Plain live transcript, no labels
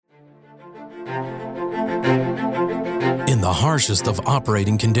in the harshest of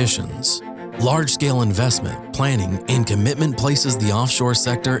operating conditions. Large-scale investment, planning, and commitment places the offshore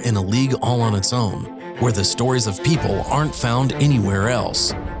sector in a league all on its own, where the stories of people aren't found anywhere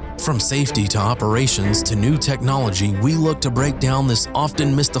else. From safety to operations to new technology, we look to break down this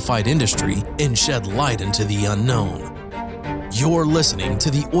often mystified industry and shed light into the unknown. You're listening to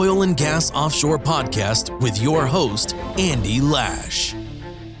the Oil and Gas Offshore Podcast with your host, Andy Lash.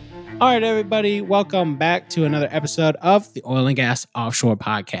 All right, everybody, welcome back to another episode of the Oil and Gas Offshore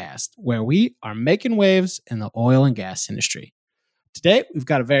Podcast, where we are making waves in the oil and gas industry. Today, we've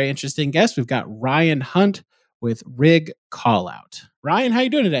got a very interesting guest. We've got Ryan Hunt with Rig Callout. Ryan, how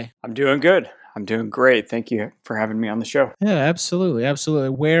you doing today? I'm doing good. I'm doing great. Thank you for having me on the show. Yeah, absolutely. Absolutely.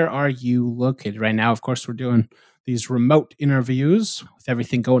 Where are you located right now? Of course, we're doing these remote interviews with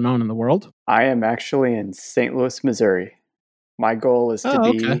everything going on in the world. I am actually in St. Louis, Missouri. My goal is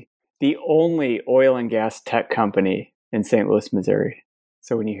to be the only oil and gas tech company in St. Louis, Missouri.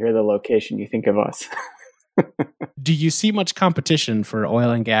 So when you hear the location, you think of us. Do you see much competition for oil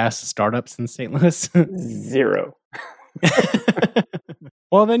and gas startups in St. Louis? Zero.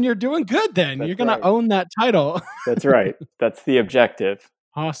 Well, then you're doing good then. That's you're going right. to own that title. That's right. That's the objective.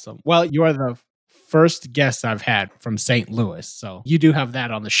 Awesome. Well, you are the first guest I've had from St. Louis. So you do have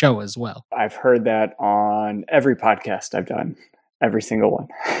that on the show as well. I've heard that on every podcast I've done. Every single one.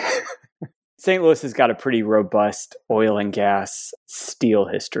 St. Louis has got a pretty robust oil and gas steel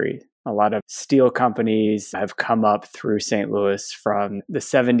history. A lot of steel companies have come up through St. Louis from the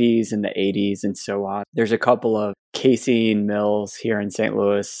 70s and the 80s and so on. There's a couple of casing mills here in St.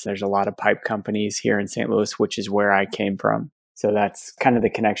 Louis. There's a lot of pipe companies here in St. Louis, which is where I came from. So that's kind of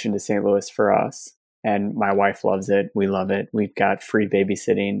the connection to St. Louis for us. And my wife loves it. We love it. We've got free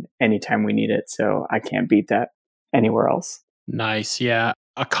babysitting anytime we need it. So I can't beat that anywhere else. Nice. Yeah.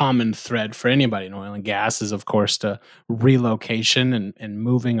 A common thread for anybody in oil and gas is, of course, the relocation and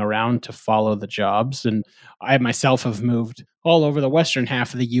moving around to follow the jobs. And I myself have moved all over the western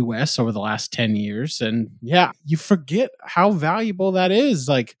half of the U.S. over the last 10 years. And yeah, you forget how valuable that is.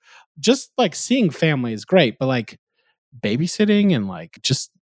 Like, just like seeing family is great, but like babysitting and like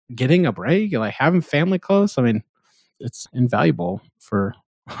just getting a break, like having family close, I mean, it's invaluable for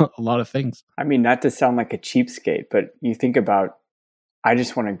a lot of things. I mean, not to sound like a cheapskate, but you think about, I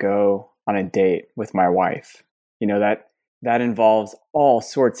just want to go on a date with my wife. You know, that involves all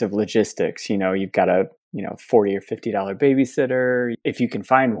sorts of logistics. You know, you've got a, $40 or $50 babysitter. If you can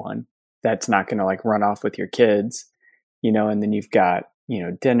find one, that's not going to like run off with your kids, and then you've got,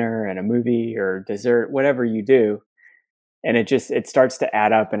 dinner and a movie or dessert, whatever you do. And it starts to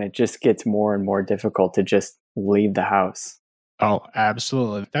add up and it just gets more and more difficult to just leave the house. Oh,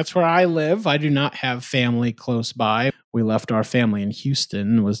 absolutely. That's where I live. I do not have family close by. We left our family in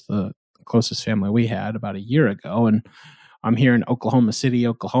Houston, was the closest family we had about a year ago. And I'm here in Oklahoma City,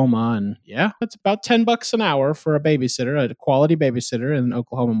 Oklahoma. And yeah, it's about $10 an hour for a babysitter, a quality babysitter in the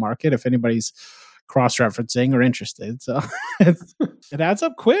Oklahoma market, if anybody's cross-referencing or interested. So it adds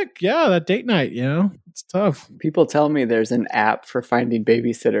up quick. Yeah, that date night, it's tough. People tell me there's an app for finding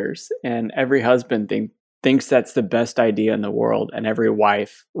babysitters, and every husband thinks that's the best idea in the world, and every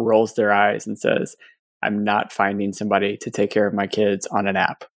wife rolls their eyes and says, I'm not finding somebody to take care of my kids on an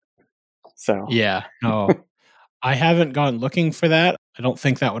app. So yeah, no, I haven't gone looking for that. I don't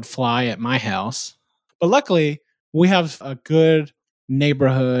think that would fly at my house. But luckily, we have a good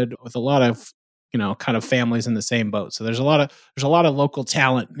neighborhood with a lot of, kind of families in the same boat. So there's a lot of local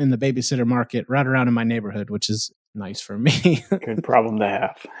talent in the babysitter market right around in my neighborhood, which is nice for me. Good problem to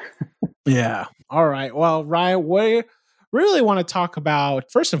have. Yeah. All right. Well, Ryan, we really want to talk about,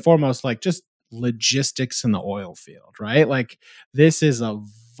 first and foremost, like just logistics in the oil field, right? Like this is a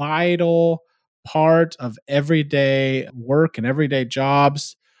vital part of everyday work and everyday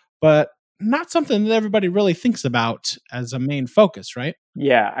jobs, but not something that everybody really thinks about as a main focus, right?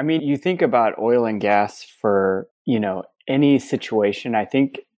 Yeah. I mean, you think about oil and gas for, any situation. I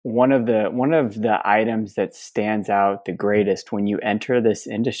think one of the items that stands out the greatest when you enter this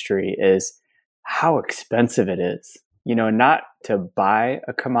industry is how expensive it is. Not to buy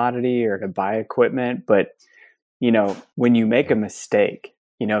a commodity or to buy equipment, but when you make a mistake,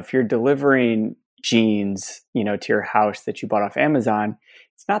 if you're delivering jeans, to your house that you bought off Amazon,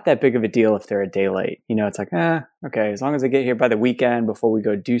 it's not that big of a deal if they're a day late. It's like, okay, as long as I get here by the weekend before we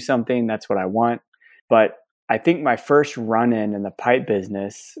go do something, that's what I want. But I think my first run-in the pipe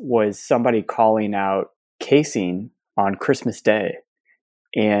business was somebody calling out casing on Christmas Day.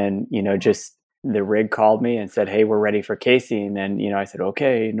 And, just the rig called me and said, hey, we're ready for casing. And, I said,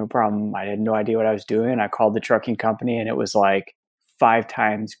 okay, no problem. I had no idea what I was doing. I called the trucking company and it was like 5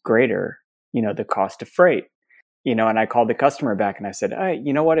 times greater, the cost of freight. and I called the customer back and I said, hey,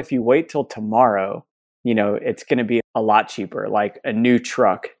 you know what, if you wait till tomorrow, it's going to be a lot cheaper, like a new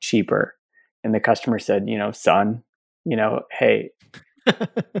truck cheaper. And the customer said, son, hey,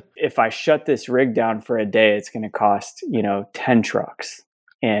 if I shut this rig down for a day, it's going to cost, 10 trucks.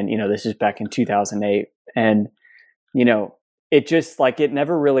 And, this is back in 2008. And, it just it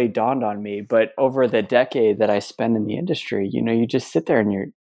never really dawned on me. But over the decade that I spent in the industry, you just sit there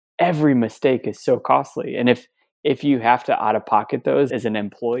and every mistake is so costly. And if you have to out of pocket those as an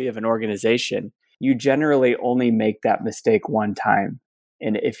employee of an organization, you generally only make that mistake one time.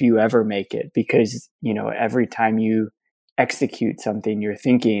 And if you ever make it, because, every time you execute something, you're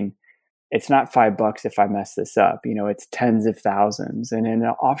thinking, it's not $5 if I mess this up, it's tens of thousands. And in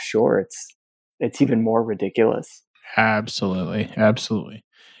offshore, it's even more ridiculous. Absolutely.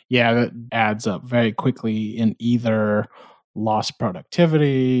 Yeah, that adds up very quickly in either lost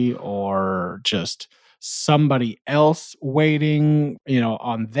productivity or just somebody else waiting,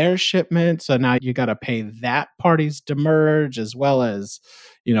 on their shipment. So now you got to pay that party's demurrage as well as,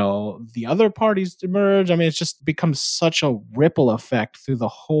 the other party's demurrage. I mean, it just becomes such a ripple effect through the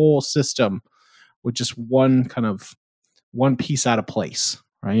whole system with just one piece out of place,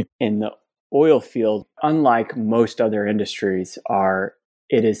 right? In the oil field, unlike most other industries,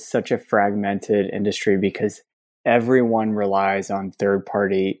 it is such a fragmented industry because everyone relies on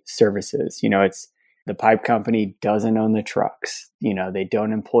third-party services. It's the pipe company doesn't own the trucks. They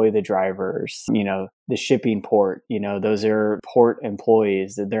don't employ the drivers. The shipping port, those are port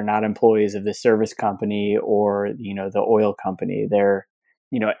employees. They're not employees of the service company or, the oil company. They're,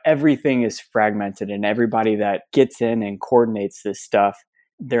 everything is fragmented, and everybody that gets in and coordinates this stuff,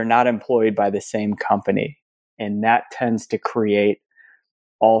 they're not employed by the same company. And that tends to create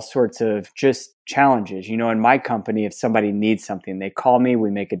all sorts of just challenges. In my company, if somebody needs something, they call me,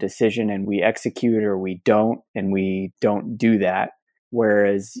 we make a decision and we execute, or we don't, and we don't do that.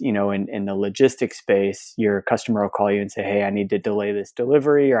 Whereas, in the logistics space, your customer will call you and say, hey, I need to delay this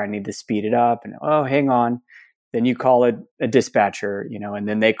delivery, or I need to speed it up. And, oh, hang on. Then you call a dispatcher, and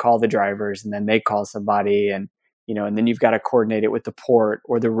then they call the drivers, and then they call somebody, and then you've got to coordinate it with the port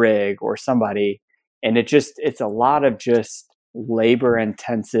or the rig or somebody. And it's a lot of just labor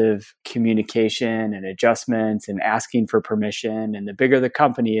intensive communication and adjustments and asking for permission. And the bigger the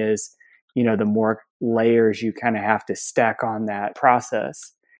company is, the more layers you kind of have to stack on that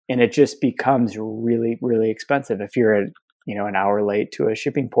process. And it just becomes really, really expensive. If you're an hour late to a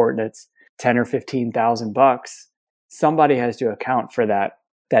shipping port that's 10 or 15,000 bucks, somebody has to account for that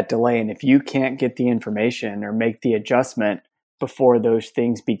delay. And if you can't get the information or make the adjustment before those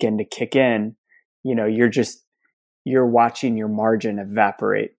things begin to kick in, you're watching your margin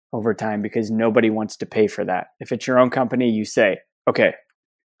evaporate over time because nobody wants to pay for that. If it's your own company, you say, okay,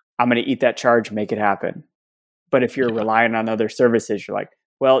 I'm going to eat that charge, make it happen. But if you're relying on other services, you're like,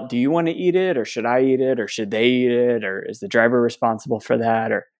 well, do you want to eat it, or should I eat it, or should they eat it, or is the driver responsible for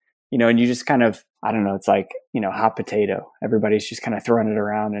that? Or, and you just kind of, I don't know, it's like, hot potato. Everybody's just kind of throwing it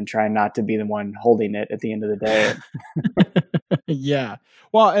around and trying not to be the one holding it at the end of the day. Yeah.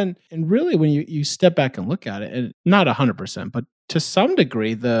 Well, and really when you step back and look at it, and not 100%, but to some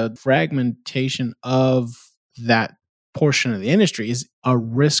degree, the fragmentation of that portion of the industry is a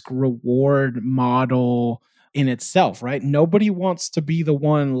risk reward model in itself, right? Nobody wants to be the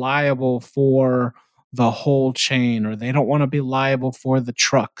one liable for the whole chain, or they don't want to be liable for the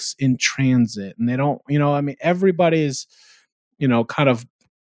trucks in transit. And they don't, everybody's, kind of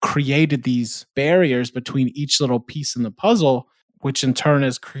created these barriers between each little piece in the puzzle, which in turn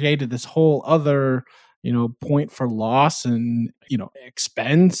has created this whole other, point for loss and,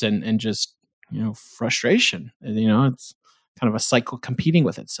 expense and just, frustration. And, it's kind of a cycle competing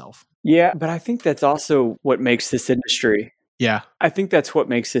with itself. Yeah, but I think that's also what makes this industry. Yeah. I think that's what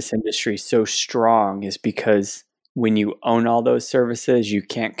makes this industry so strong, is because when you own all those services, you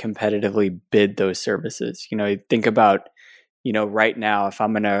can't competitively bid those services. Think about, right now, if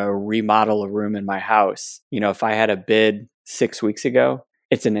I'm going to remodel a room in my house, if I had a bid 6 weeks ago,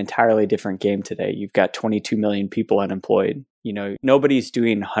 it's an entirely different game today. You've got 22 million people unemployed. Nobody's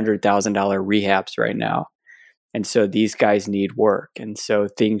doing $100,000 rehabs right now. And so these guys need work. And so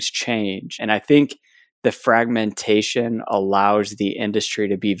things change. And I think the fragmentation allows the industry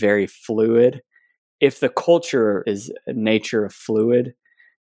to be very fluid. If the culture is a nature of fluid,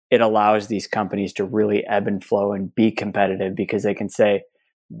 it allows these companies to really ebb and flow and be competitive, because they can say,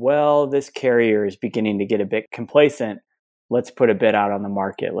 well, this carrier is beginning to get a bit complacent. Let's put a bid out on the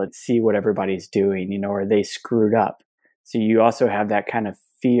market. Let's see what everybody's doing, are they screwed up? So you also have that kind of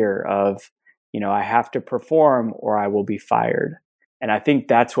fear of, I have to perform or I will be fired. And I think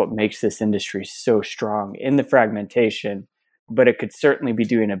that's what makes this industry so strong in the fragmentation, but it could certainly be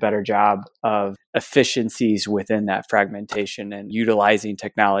doing a better job of efficiencies within that fragmentation and utilizing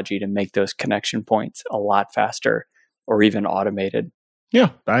technology to make those connection points a lot faster or even automated.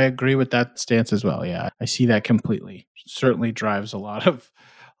 Yeah, I agree with that stance as well. Yeah, I see that completely. Certainly drives a lot of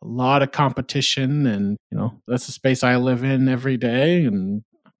competition, and that's the space I live in every day, and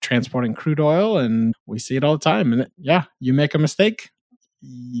transporting crude oil, and we see it all the time. And you make a mistake,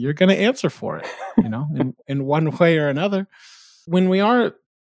 you're going to answer for it, in one way or another. When we are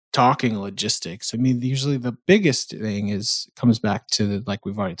talking logistics, I mean, usually the biggest thing comes back to, like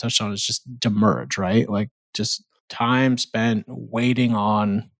we've already touched on, is just demurrage, right? Like just time spent waiting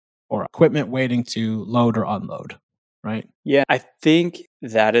on, or equipment waiting to load or unload, right? Yeah, I think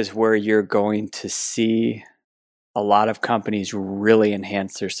that is where you're going to see a lot of companies really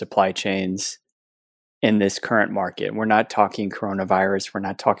enhance their supply chains in this current market. We're not talking coronavirus. We're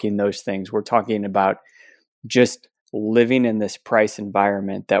not talking those things. We're talking about just living in this price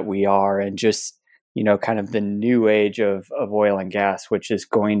environment that we are, and just, kind of the new age of oil and gas, which is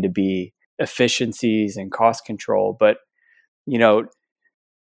going to be efficiencies and cost control. But,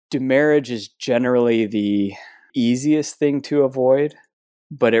 demurrage is generally the easiest thing to avoid,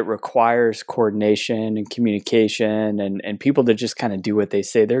 but it requires coordination and communication and people to just kind of do what they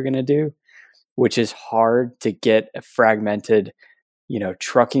say they're going to do, which is hard to get a fragmented,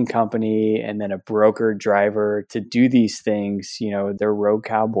 trucking company and then a broker driver to do these things. They're rogue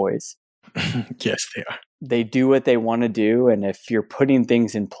cowboys. Yes, they are. They do what they want to do. And if you're putting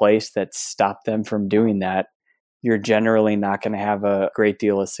things in place that stop them from doing that, you're generally not going to have a great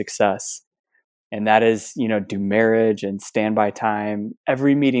deal of success. And that is, demurrage and standby time.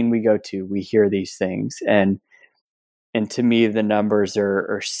 Every meeting we go to, we hear these things. And to me, the numbers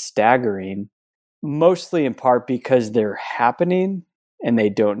are staggering, mostly in part because they're happening and they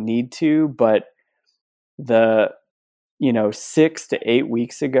don't need to. But 6 to 8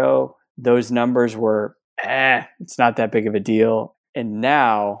 weeks ago, those numbers were, it's not that big of a deal. And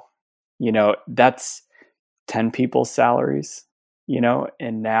now, that's 10 people's salaries,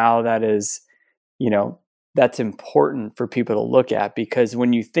 and now that is, that's important for people to look at, because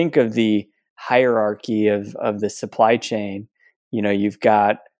when you think of the hierarchy of the supply chain, you've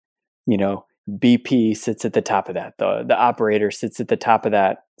got, BP sits at the top of that. The operator sits at the top of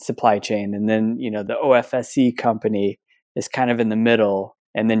that supply chain. And then, the OFSE company is kind of in the middle.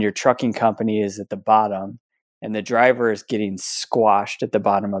 And then your trucking company is at the bottom. And the driver is getting squashed at the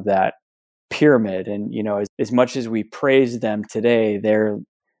bottom of that pyramid. And, as much as we praise them today,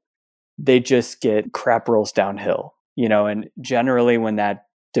 they just get crap rolls downhill, and generally when that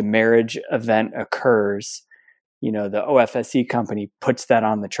demurrage event occurs, the OFSE company puts that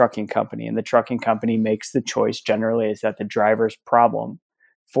on the trucking company, and the trucking company makes the choice. Generally, is that the driver's problem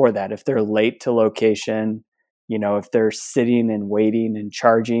for that. If they're late to location, if they're sitting and waiting and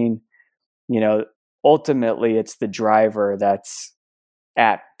charging, ultimately it's the driver that's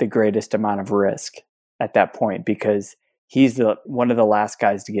at the greatest amount of risk at that point, because he's one of the last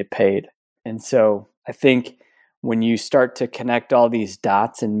guys to get paid. And so I think when you start to connect all these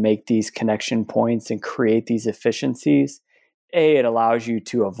dots and make these connection points and create these efficiencies, A, it allows you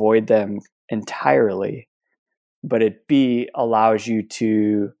to avoid them entirely, but B, allows you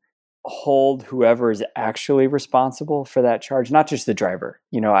to hold whoever is actually responsible for that charge, not just the driver.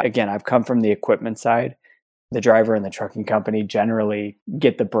 Again, I've come from the equipment side. The driver and the trucking company generally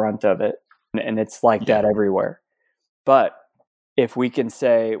get the brunt of it, and it's like that everywhere. But if we can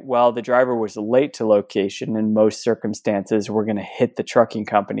say, well, the driver was late to location, in most circumstances, we're going to hit the trucking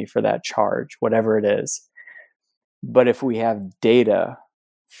company for that charge, whatever it is. But if we have data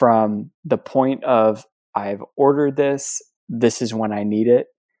from the point of, I've ordered this, this is when I need it.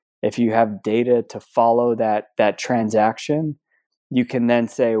 If you have data to follow that transaction, you can then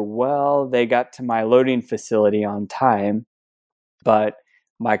say, well, they got to my loading facility on time, but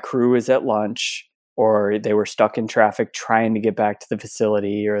my crew is at lunch, or they were stuck in traffic trying to get back to the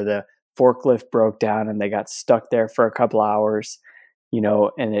facility, or the forklift broke down and they got stuck there for a couple hours,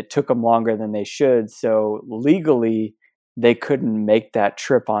 and it took them longer than they should. So legally, they couldn't make that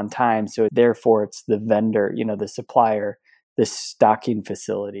trip on time. So therefore, it's the vendor, the supplier, the stocking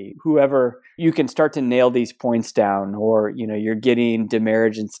facility, whoever. You can start to nail these points down, or, you're getting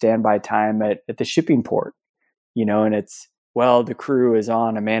demurrage and standby time at the shipping port, and it's, well, the crew is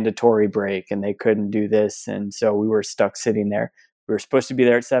on a mandatory break and they couldn't do this. And so we were stuck sitting there. We were supposed to be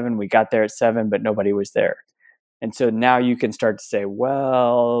there at 7. We got there at 7, but nobody was there. And so now you can start to say,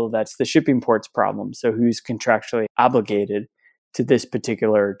 well, that's the shipping port's problem. So who's contractually obligated to this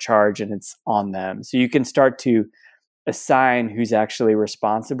particular charge, and it's on them. So you can start to assign who's actually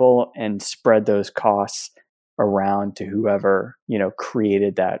responsible and spread those costs around to whoever,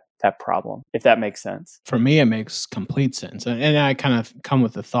 created that problem, if that makes sense. For me, it makes complete sense. And I kind of come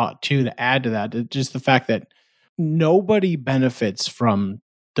with a thought too to add to that, just the fact that nobody benefits from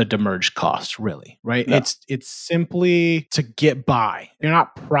the demerge cost, really, right? No. It's simply to get by. You're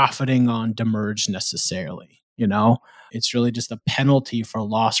not profiting on demerge necessarily, It's really just a penalty for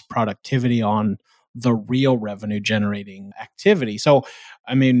lost productivity on the real revenue generating activity. So,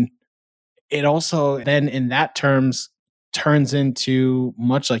 I mean, it also then in that terms turns into,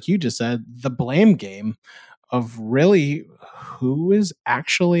 much like you just said, the blame game of really who is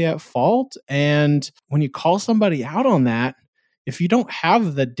actually at fault. And when you call somebody out on that, if you don't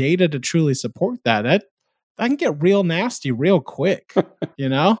have the data to truly support that can get real nasty real quick,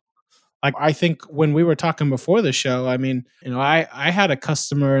 Like, I think when we were talking before the show, I mean, I had a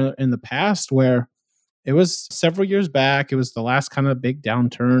customer in the past where it was several years back. It was the last kind of big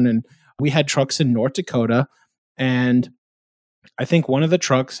downturn. And we had trucks in North Dakota. And I think one of the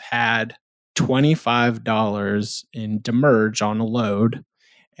trucks had $25 in demerge on a load.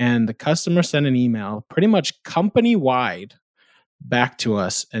 And the customer sent an email pretty much company wide back to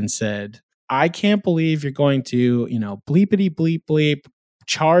us and said, I can't believe you're going to, bleepity bleep bleep,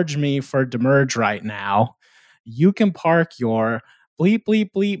 charge me for demerge right now. You can park your bleep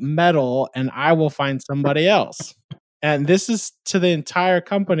bleep bleep metal and I will find somebody else. And this is to the entire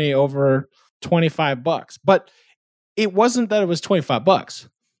company over $25. But it wasn't that it was $25.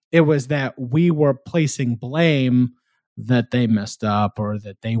 It was that we were placing blame that they messed up or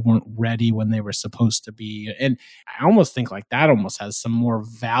that they weren't ready when they were supposed to be. And I almost think like that almost has some more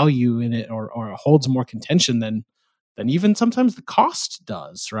value in it or holds more contention than even sometimes the cost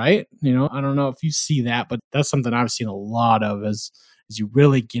does, right? I don't know if you see that, but that's something I've seen a lot of as you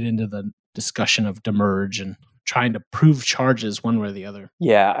really get into the discussion of demerge and trying to prove charges one way or the other.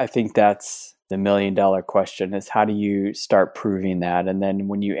 Yeah, I think that's the $1 million question is how do you start proving that? And then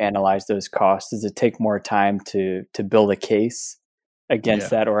when you analyze those costs, does it take more time to build a case against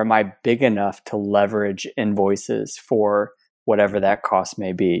that? Or am I big enough to leverage invoices for whatever that cost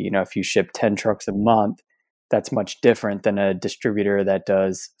may be? If you ship 10 trucks a month, that's much different than a distributor that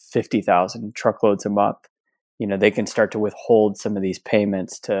does 50,000 truckloads a month. They can start to withhold some of these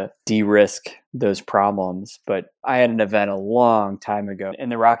payments to de-risk those problems. But I had an event a long time ago in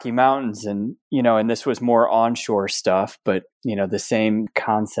the Rocky Mountains and this was more onshore stuff, but the same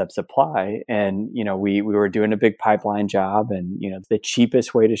concepts apply. And, we were doing a big pipeline job and, the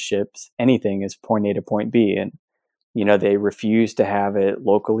cheapest way to ship anything is point A to point B. And, they refused to have it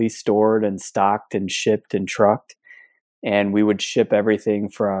locally stored and stocked and shipped and trucked. And we would ship everything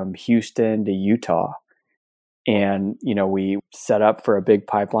from Houston to Utah. And, we set up for a big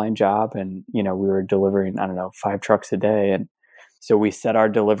pipeline job and, we were delivering, 5 trucks a day. And so we set our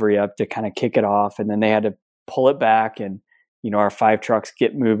delivery up to kind of kick it off. And then they had to pull it back and, our 5 trucks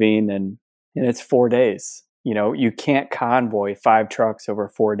get moving and it's 4 days. You can't convoy 5 trucks over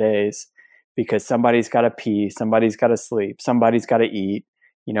 4 days because somebody's got to pee, somebody's got to sleep, somebody's got to eat,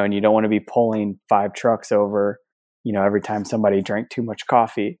 and you don't want to be pulling 5 trucks over, every time somebody drank too much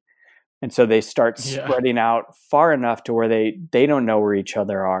coffee. And so they start spreading out far enough to where they don't know where each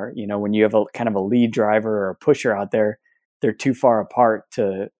other are. When you have a kind of a lead driver or a pusher out there, they're too far apart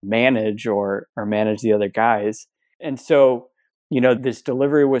to manage or manage the other guys. And so, this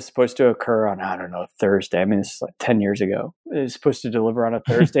delivery was supposed to occur on, Thursday. I mean, this is like 10 years ago. It was supposed to deliver on a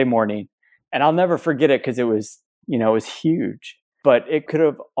Thursday morning. And I'll never forget it because it was huge. But it could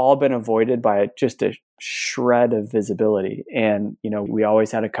have all been avoided by just a shred of visibility. And, we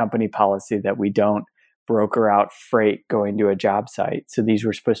always had a company policy that we don't broker out freight going to a job site. So these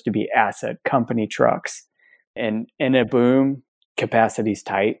were supposed to be asset company trucks. And in a boom, capacity's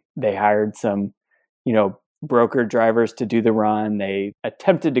tight. They hired some, broker drivers to do the run. They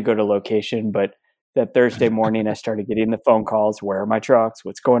attempted to go to location, but that Thursday morning, I started getting the phone calls. Where are my trucks?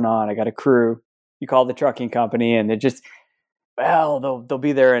 What's going on? I got a crew. You call the trucking company and they're just, they'll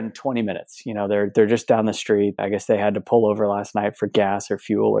be there in 20 minutes. They're just down the street. I guess they had to pull over last night for gas or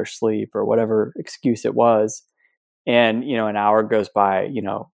fuel or sleep or whatever excuse it was. And, an hour goes by,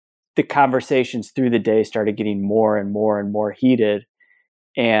 the conversations through the day started getting more and more and more heated.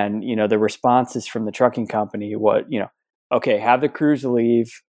 And, the responses from the trucking company, okay, have the crews leave,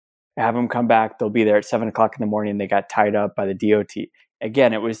 have them come back. They'll be there at 7:00 in the morning. They got tied up by the DOT.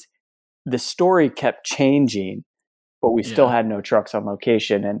 Again, the story kept changing, but we still had no trucks on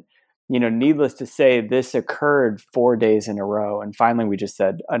location. And, needless to say, this occurred 4 days in a row. And finally, we just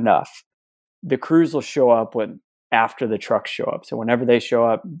said, enough. The crews will show up when after the trucks show up. So whenever they show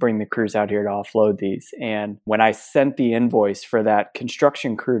up, bring the crews out here to offload these. And when I sent the invoice for that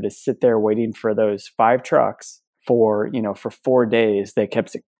construction crew to sit there waiting for those 5 trucks for 4 days, they kept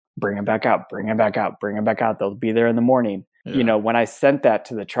saying, bring them back out, bring them back out, bring them back out. They'll be there in the morning. Yeah. When I sent that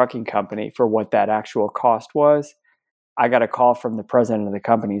to the trucking company for what that actual cost was, I got a call from the president of the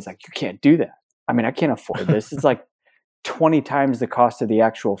company. He's like, you can't do that. I mean, I can't afford this. It's like 20 times the cost of the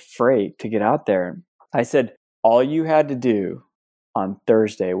actual freight to get out there. And I said, all you had to do on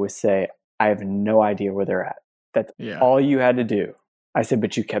Thursday was say, I have no idea where they're at. That's all you had to do. I said,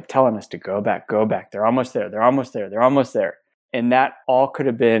 but you kept telling us to go back. They're almost there. They're almost there. They're almost there. And that all could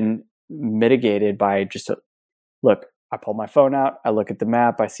have been mitigated by just, look, I pull my phone out. I look at the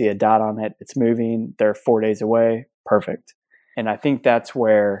map. I see a dot on it. It's moving. They're 4 days away. Perfect. And I think that's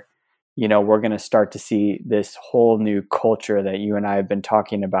where, we're going to start to see this whole new culture that you and I have been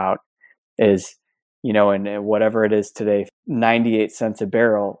talking about is, and whatever it is today, 98 cents a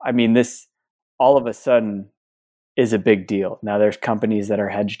barrel. I mean, this all of a sudden is a big deal. Now there's companies that are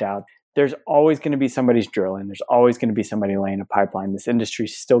hedged out. There's always going to be somebody's drilling. There's always going to be somebody laying a pipeline. This industry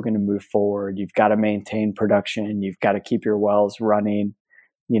is still going to move forward. You've got to maintain production. You've got to keep your wells running,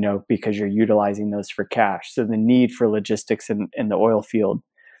 because you're utilizing those for cash. So the need for logistics in the oil field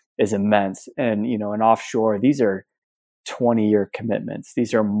is immense. And, in offshore, these are 20-year commitments.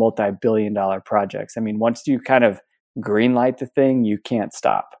 These are multi-billion-dollar projects. I mean, once you kind of green light the thing, you can't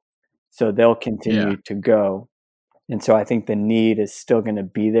stop. So they'll continue to go. And so I think the need is still going to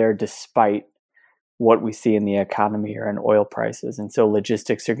be there despite what we see in the economy or in oil prices. And so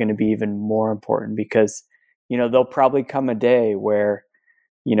logistics are going to be even more important because, there'll probably come a day where,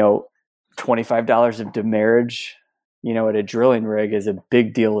 $25 of demurrage, at a drilling rig is a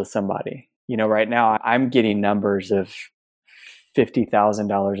big deal to somebody. Right now I'm getting numbers of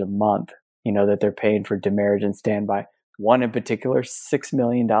 $50,000 a month, that they're paying for demurrage and standby. One in particular, $6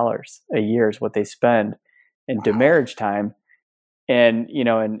 million a year is what they spend in demurrage time. And,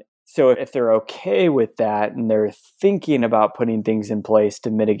 and so if they're okay with that and they're thinking about putting things in place to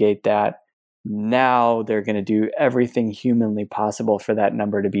mitigate that, now they're going to do everything humanly possible for that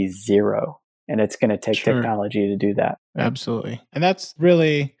number to be zero. And it's going to take technology to do that. Absolutely. And that's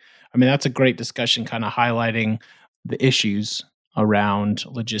really, that's a great discussion, kind of highlighting the issues around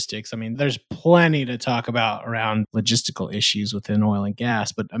logistics. There's plenty to talk about around logistical issues within oil and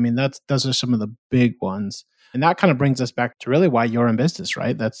gas, but those are some of the big ones. And that kind of brings us back to really why you're in business,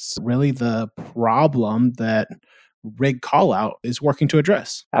 right? That's really the problem that Rig Callout is working to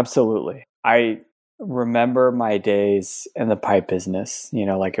address. Absolutely. I remember my days in the pipe business,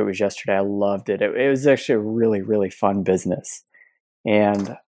 like it was yesterday. I loved it. It was actually a really, really fun business.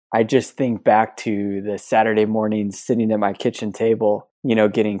 And I just think back to the Saturday mornings sitting at my kitchen table,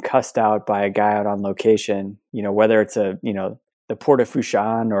 getting cussed out by a guy out on location, whether it's the Port of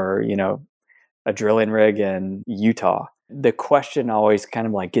Fushan or, a drilling rig in Utah. The question always kind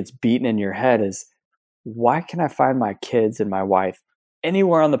of like gets beaten in your head is, why can I find my kids and my wife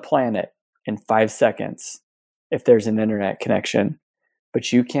anywhere on the planet in 5 seconds if there's an internet connection,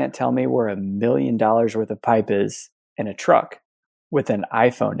 but you can't tell me where $1 million worth of pipe is in a truck with an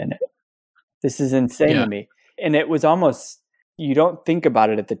iPhone in it? This is insane to me. And it was almost, you don't think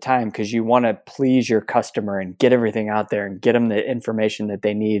about it at the time because you want to please your customer and get everything out there and get them the information that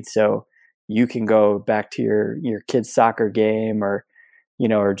they need so you can go back to your kid's soccer game or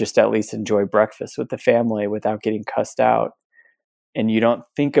just at least enjoy breakfast with the family without getting cussed out. And you don't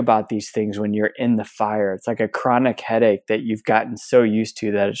think about these things when you're in the fire. It's like a chronic headache that you've gotten so used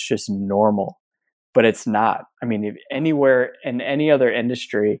to that it's just normal, but it's not. If anywhere in any other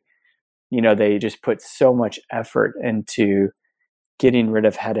industry, they just put so much effort into getting rid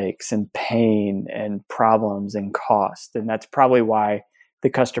of headaches and pain and problems and cost. And that's probably why the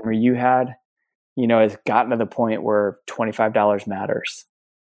customer you had, has gotten to the point where $25 matters.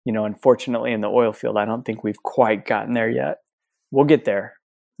 Unfortunately in the oil field, I don't think we've quite gotten there yet. We'll get there.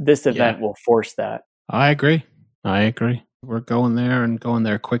 This event will force that. I agree. We're going there and going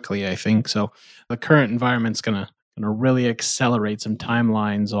there quickly, I think. So the current environment's going to really accelerate some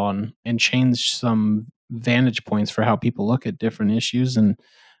timelines on and change some vantage points for how people look at different issues and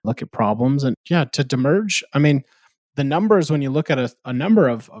look at problems. And to demerge, the numbers, when you look at a number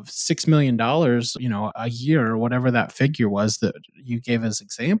of $6 million, a year or whatever that figure was that you gave as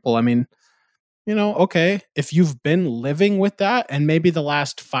example, okay, if you've been living with that and maybe the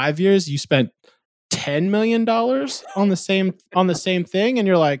last 5 years you spent $10 million on the same thing and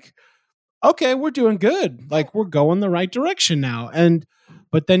you're like, okay, we're doing good. Like we're going the right direction now.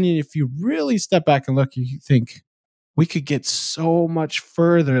 But then if you really step back and look, you think, We could get so much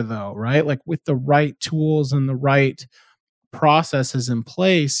further though, right? Like with the right tools and the right processes in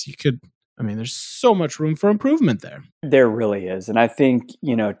place, there's so much room for improvement there. There really is. And I think,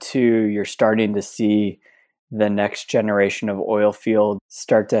 too, you're starting to see the next generation of oil field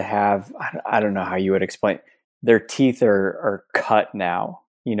start to have, I don't know how you would explain, their teeth are cut now.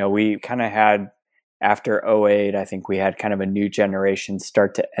 We kind of had, after '08, I think we had kind of a new generation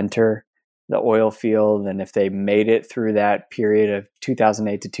start to enter the oil field. And if they made it through that period of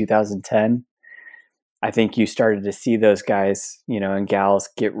 2008 to 2010, I think you started to see those guys, and gals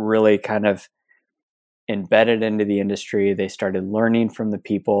get really kind of embedded into the industry. They started learning from the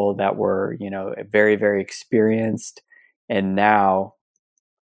people that were, very, very experienced. And now,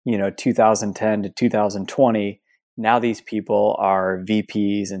 2010 to 2020, now these people are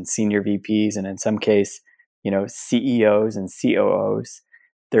VPs and senior VPs, and in some case, CEOs and COOs.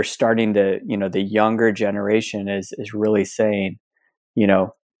 They're starting to, the younger generation is really saying,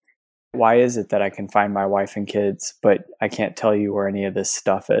 why is it that I can find my wife and kids, but I can't tell you where any of this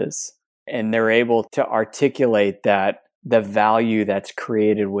stuff is? And they're able to articulate that the value that's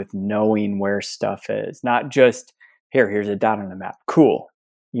created with knowing where stuff is, not just here's a dot on the map. Cool.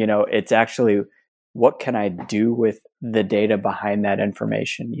 It's actually, what can I do with the data behind that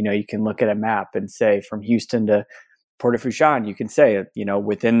information? You can look at a map and say from Houston to Port of Fujian, you can say,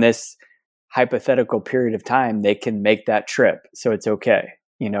 within this hypothetical period of time, they can make that trip. So it's okay.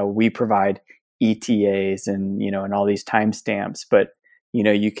 We provide ETAs and, and all these timestamps, but,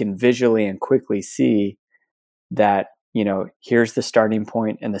 you can visually and quickly see that, here's the starting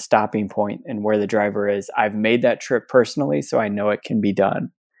point and the stopping point and where the driver is. I've made that trip personally, so I know it can be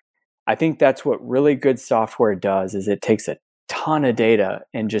done. I think that's what really good software does, is it takes a ton of data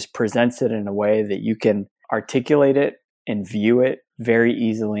and just presents it in a way that you can articulate it and view it very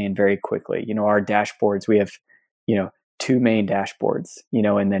easily and very quickly. Our dashboards, we have, two main dashboards,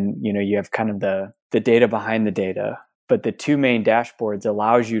 and then, you have kind of the data behind the data. But the two main dashboards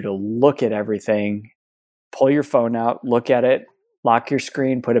allows you to look at everything, pull your phone out, look at it, lock your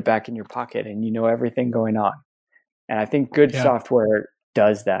screen, put it back in your pocket, and you know everything going on. And I think good software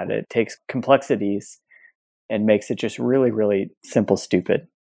does that. It takes complexities and makes it just really, really simple, stupid,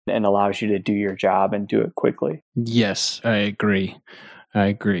 and allows you to do your job and do it quickly. Yes, I agree.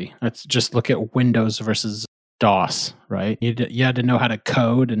 Let's just look at Windows versus DOS, right? You had to know how to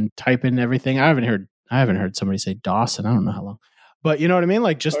code and type in everything. I haven't heard somebody say DOS and I don't know how long. But you know what I mean?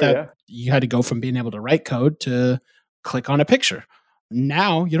 Like you had to go from being able to write code to click on a picture.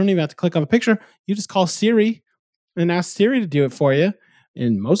 Now you don't even have to click on a picture. You just call Siri and ask Siri to do it for you.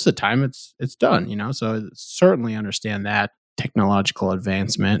 And most of the time it's done, So I certainly understand that technological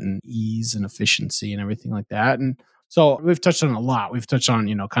advancement and ease and efficiency and everything like that. And so we've touched on a lot. We've touched on,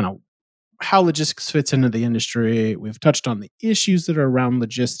 kind of how logistics fits into the industry. We've touched on the issues that are around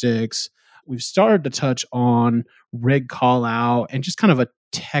logistics. We've started to touch on rig call out and just kind of a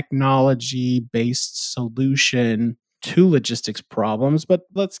technology-based solution to logistics problems. But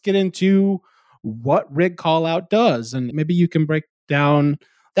let's get into what rig call out does. And maybe you can break down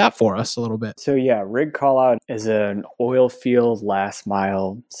that for us a little bit. So rig call out is an oil field last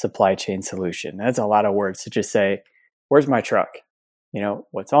mile supply chain solution. That's a lot of words to just say, where's my truck?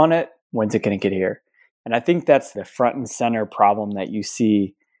 What's on it? When's it going to get here? And I think that's the front and center problem that you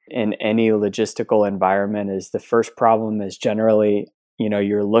see in any logistical environment. Is the first problem is generally,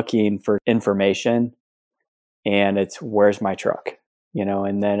 you're looking for information and it's where's my truck?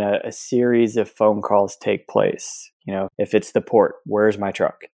 And then a series of phone calls take place. If it's the port, where's my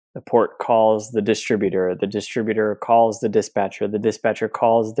truck? The port calls the distributor calls the dispatcher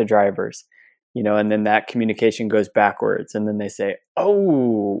calls the drivers, and then that communication goes backwards. And then they say,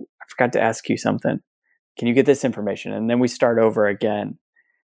 oh, I forgot to ask you something. Can you get this information? And then we start over again.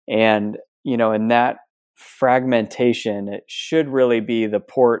 And, in that fragmentation, it should really be the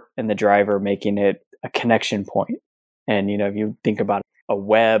port and the driver making it a connection point. And, if you think about a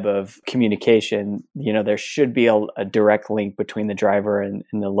web of communication, there should be a direct link between the driver and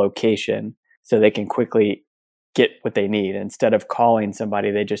the location so they can quickly get what they need. Instead of calling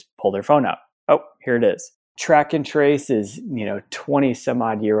somebody, they just pull their phone out. Oh, here it is. Track and trace is, 20 some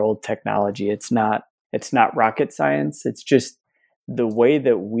odd year old technology. It's not rocket science. It's just the way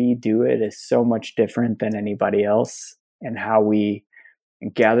that we do it is so much different than anybody else, and how we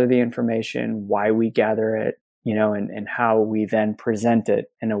gather the information, why we gather it, and how we then present it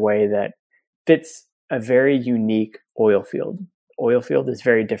in a way that fits a very unique oil field. Oil field is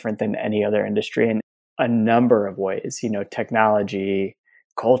very different than any other industry in a number of ways, technology,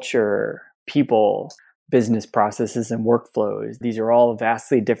 culture, people, business processes and workflows. These are all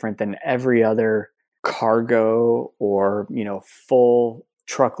vastly different than every other cargo or, full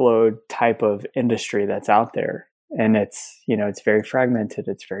truckload type of industry that's out there. And it's, it's very fragmented.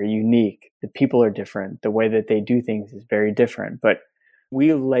 It's very unique. The people are different. The way that they do things is very different. But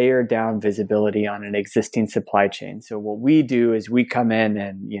we layer down visibility on an existing supply chain. So what we do is we come in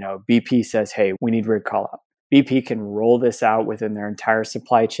and, BP says, hey, we need rig call out. BP can roll this out within their entire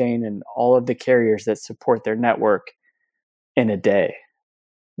supply chain and all of the carriers that support their network in a day.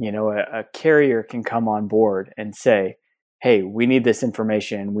 A carrier can come on board and say, hey, we need this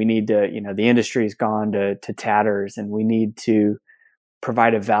information. We need to, the industry's gone to tatters and we need to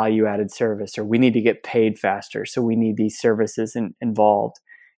provide a value added service, or we need to get paid faster. So we need these services involved.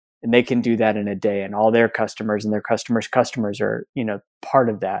 And they can do that in a day. And all their customers and their customers' customers are, part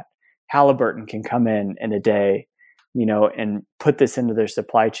of that. Halliburton can come in a day, and put this into their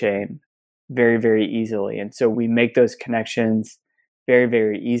supply chain very, very easily. And so we make those connections very,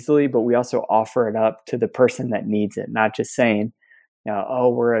 very easily, but we also offer it up to the person that needs it, not just saying,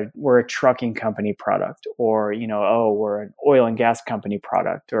 we're a trucking company product, or, we're an oil and gas company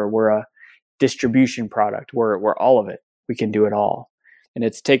product, or we're a distribution product. We're all of it. We can do it all. And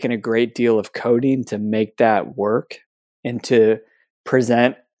it's taken a great deal of coding to make that work and to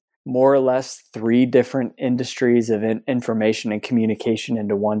present more or less 3 different industries of information and communication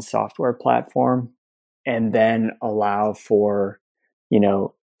into one software platform, and then allow for,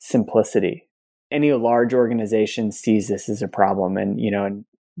 simplicity. Any large organization sees this as a problem, and, and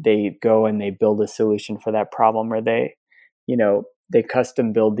they go and they build a solution for that problem, or they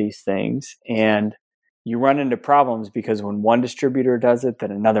custom build these things, and you run into problems because when one distributor does it,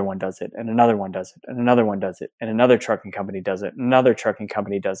 then another one does it, and another one does it, and another one does it, and another trucking company does it, and another trucking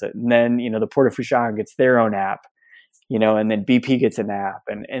company does it. And then, the Port of Fushang gets their own app, and then BP gets an app.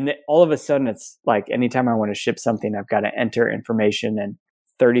 And all of a sudden it's like, anytime I want to ship something, I've got to enter information in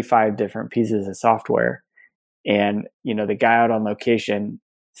 35 different pieces of software. And, the guy out on location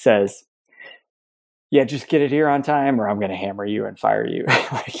says, yeah, just get it here on time or I'm going to hammer you and fire you.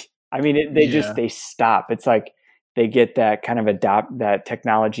 They stop. It's like they get that kind of adopt that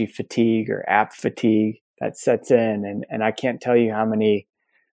technology fatigue or app fatigue that sets in. And I can't tell you how many,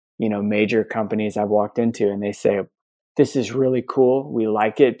 major companies I've walked into and they say, this is really cool. We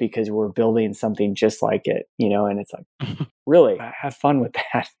like it because we're building something just like it, and it's like, really have fun with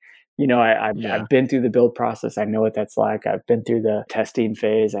that. I've been through the build process. I know what that's like. I've been through the testing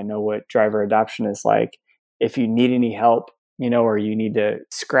phase. I know what driver adoption is like. If you need any help, or you need to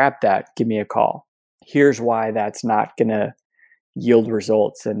scrap that, give me a call. Here's why that's not going to yield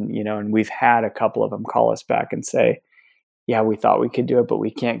results. And, and we've had a couple of them call us back and say, yeah, we thought we could do it, but we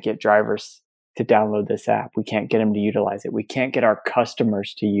can't get drivers to download this app. We can't get them to utilize it. We can't get our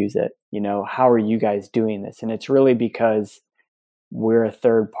customers to use it. How are you guys doing this? And it's really because we're a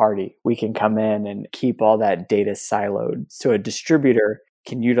third party. We can come in and keep all that data siloed. So a distributor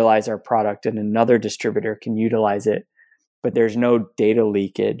can utilize our product and another distributor can utilize it, but there's no data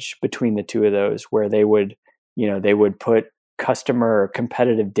leakage between the two of those where they would put customer or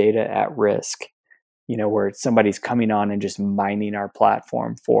competitive data at risk, where somebody's coming on and just mining our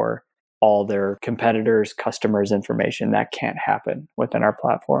platform for all their competitors' customers' information. That can't happen within our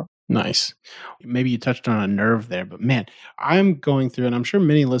platform. Nice. Maybe you touched on a nerve there, but man, I'm going through, and I'm sure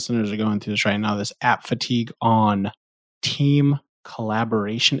many listeners are going through this right now, this app fatigue on team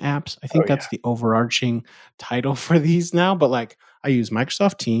collaboration apps. I think that's the overarching title for these now, but like I use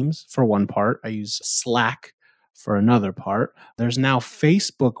Microsoft Teams for one part. I use Slack for another part. There's now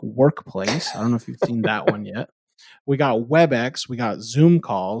Facebook Workplace. I don't know if you've seen that one yet. We got WebEx, we got Zoom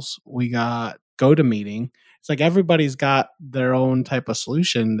calls, we got GoToMeeting. It's like everybody's got their own type of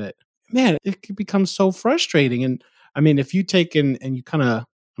solution that, man, it can become so frustrating. And I mean, if you take and you kind of,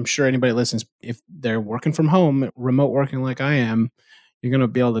 I'm sure anybody listens, if they're working from home, remote working like I am, you're going to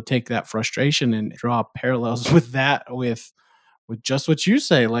be able to take that frustration and draw parallels with that, with just what you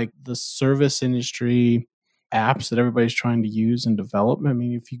say, like the service industry apps that everybody's trying to use and develop. I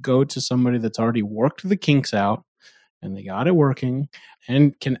mean, if you go to somebody that's already worked the kinks out and they got it working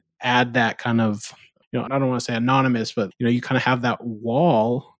and can add that kind of, I don't want to say anonymous, but, you kind of have that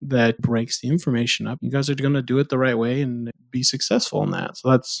wall that breaks the information up. You guys are going to do it the right way and be successful in that.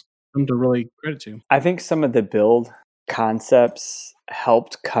 So that's something to really credit to. I think some of the build concepts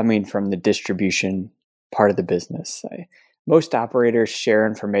helped coming from the distribution part of the business. Most operators share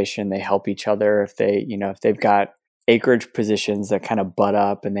information. They help each other. If they've got acreage positions that kind of butt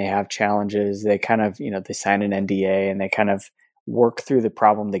up and they have challenges, they kind of, they sign an NDA and they kind of work through the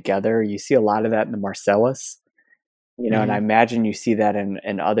problem together. You see a lot of that in the Marcellus, and I imagine you see that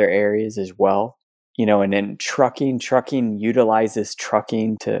in other areas as well. And in trucking utilizes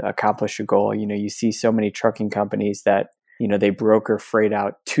trucking to accomplish a goal. You see so many trucking companies that, they broker freight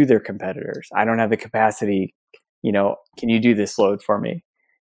out to their competitors. I don't have the capacity, can you do this load for me?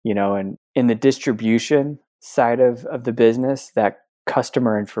 And in the distribution side of the business, that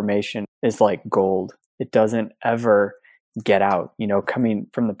customer information is like gold. It doesn't ever get out. Coming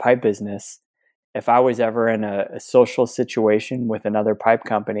from the pipe business, if I was ever in a social situation with another pipe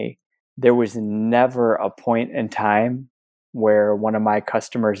company, there was never a point in time where one of my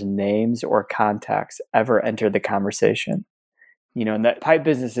customers' names or contacts ever entered the conversation. And that pipe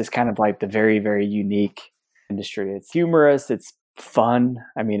business is kind of like the very, very unique industry. It's humorous. It's fun.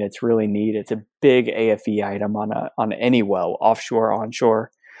 I mean, it's really neat. It's a big AFE item on any well, offshore,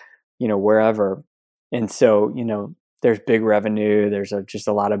 onshore, wherever. And so, there's big revenue. There's just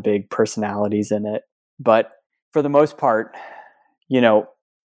a lot of big personalities in it. But for the most part,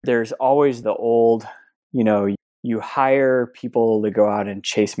 there's always the old, you hire people to go out and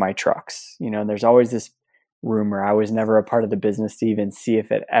chase my trucks. There's always this rumor. I was never a part of the business to even see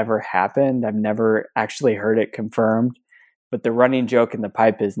if it ever happened. I've never actually heard it confirmed. But the running joke in the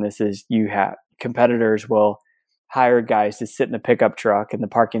pipe business is you have competitors will hire guys to sit in a pickup truck in the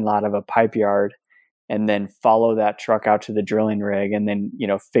parking lot of a pipe yard and then follow that truck out to the drilling rig and then,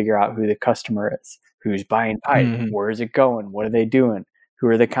 figure out who the customer is, who's buying pipe, where is it going, what are they doing, who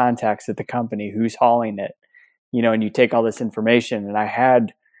are the contacts at the company, who's hauling it, and you take all this information. And I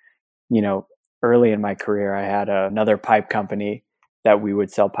had, early in my career, I had another pipe company that we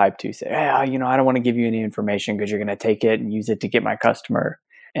would sell pipe to say, I don't want to give you any information because you're going to take it and use it to get my customer.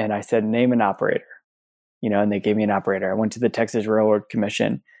 And I said, name an operator, and they gave me an operator. I went to the Texas Railroad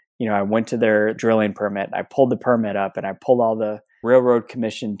Commission. I went to their drilling permit. I pulled the permit up and I pulled all the Railroad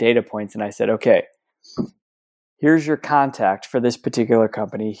Commission data points. And I said, okay, here's your contact for this particular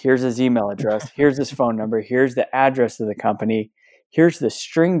company. Here's his email address. Here's his phone number. Here's the address of the company. Here's the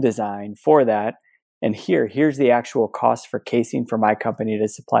string design for that. And here's the actual cost for casing for my company to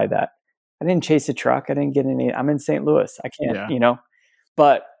supply that. I didn't chase a truck. I didn't get any. I'm in St. Louis. I can't,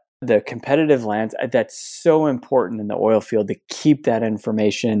 But the competitive lands, that's so important in the oil field to keep that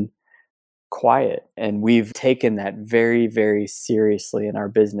information quiet. And we've taken that very, very seriously in our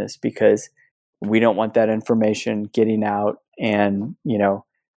business because we don't want that information getting out. And,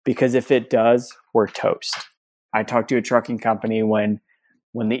 because if it does, we're toast. I talked to a trucking company when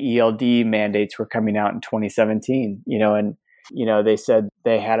the ELD mandates were coming out in 2017, and, they said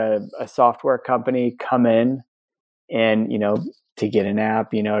they had a software company come in and, to get an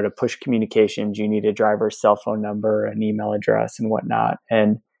app, to push communications, you need a driver's cell phone number, an email address and whatnot.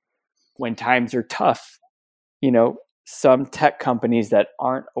 And when times are tough, some tech companies that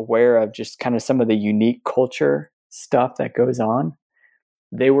aren't aware of just kind of some of the unique culture stuff that goes on,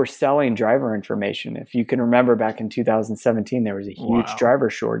 they were selling driver information. If you can remember back in 2017, there was a huge driver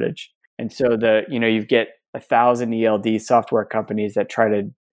shortage. And so you get 1,000 ELD software companies that try to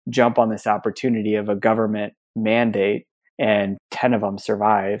jump on this opportunity of a government mandate, and 10 of them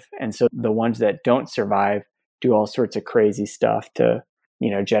survive. And so the ones that don't survive do all sorts of crazy stuff to,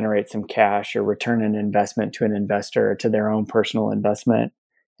 generate some cash or return an investment to an investor or to their own personal investment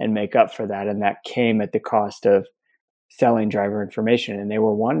and make up for that. And that came at the cost of selling driver information. And they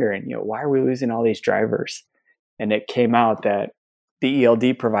were wondering, why are we losing all these drivers? And it came out that the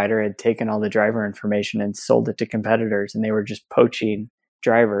ELD provider had taken all the driver information and sold it to competitors, and they were just poaching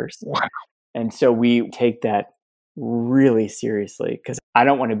drivers. Wow. And so we take that really seriously because I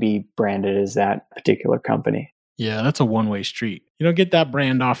don't want to be branded as that particular company. Yeah, that's a one-way street. You don't get that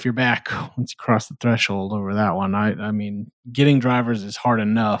brand off your back once you cross the threshold over that one. I mean, getting drivers is hard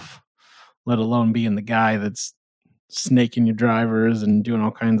enough, let alone being the guy that's snaking your drivers and doing all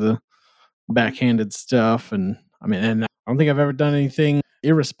kinds of backhanded stuff. And I don't think I've ever done anything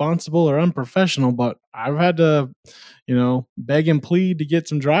irresponsible or unprofessional, but I've had to, beg and plead to get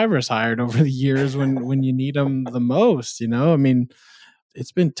some drivers hired over the years when you need them the most,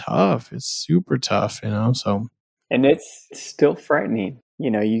 it's been tough. It's super tough, so. And it's still frightening.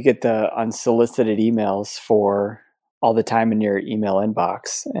 You get the unsolicited emails for all the time in your email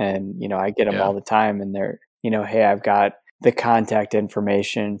inbox. And, I get them all the time and they're, hey, I've got the contact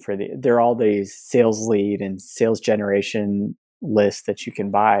information they're all these sales lead and sales generation lists that you can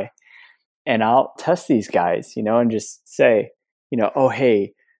buy. And I'll test these guys, and just say, oh,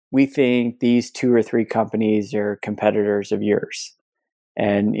 hey, we think these 2 or 3 companies are competitors of yours.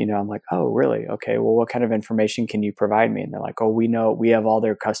 And, I'm like, oh, really? Okay. Well, what kind of information can you provide me? And they're like, oh, we have all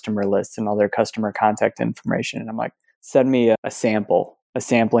their customer lists and all their customer contact information. And I'm like, send me a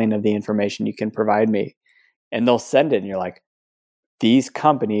sampling of the information you can provide me. And they'll send it. And you're like, these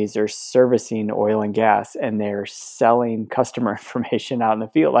companies are servicing oil and gas and they're selling customer information out in the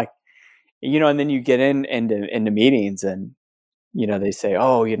field. Like, and then you get into meetings and, they say,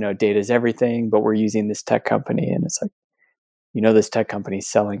 oh, data is everything, but we're using this tech company. And it's like, this tech company is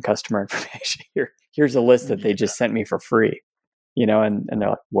selling customer information. Here's a list that they just sent me for free, and they're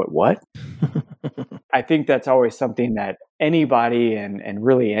like, what? I think that's always something that anybody and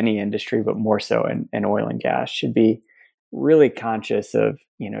really any industry, but more so in oil and gas, should be really conscious of,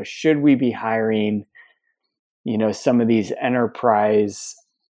 should we be hiring, some of these enterprise,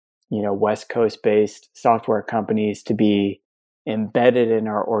 West Coast based software companies to be embedded in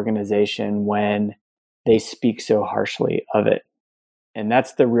our organization when they speak so harshly of it. And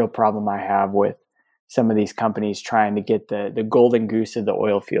that's the real problem I have with some of these companies trying to get the golden goose of the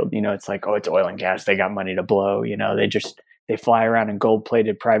oil field. It's like, oh, it's oil and gas. They got money to blow. They fly around in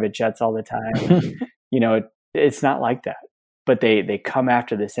gold-plated private jets all the time. It's not like that. But they come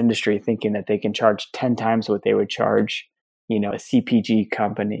after this industry thinking that they can charge 10 times what they would charge, a CPG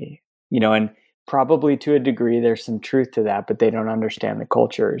company, and probably to a degree, there's some truth to that, but they don't understand the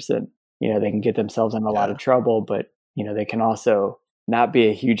cultures and, they can get themselves in a lot of trouble, but, they can also not be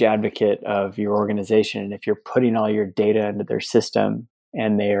a huge advocate of your organization. And if you're putting all your data into their system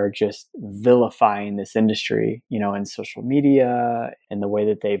and they are just vilifying this industry, in social media and the way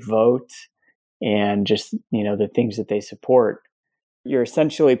that they vote and just, the things that they support, you're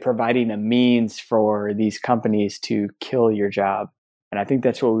essentially providing a means for these companies to kill your job. And I think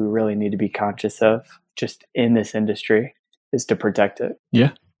that's what we really need to be conscious of just in this industry, is to protect it.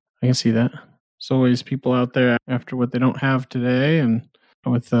 Yeah, I can see that. There's always people out there after what they don't have today and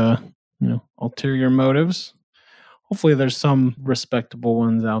with, ulterior motives. Hopefully there's some respectable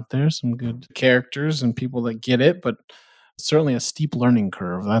ones out there, some good characters and people that get it, but certainly a steep learning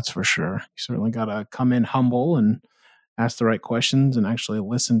curve, that's for sure. You certainly got to come in humble and ask the right questions and actually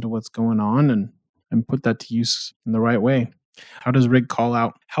listen to what's going on and put that to use in the right way. How does Rig Call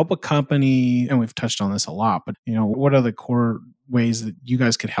Out help a company? And we've touched on this a lot, but what are the core ways that you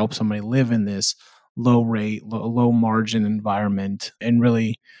guys could help somebody live in this low rate, low margin environment and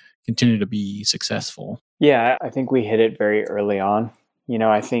really continue to be successful? Yeah, I think we hit it very early on.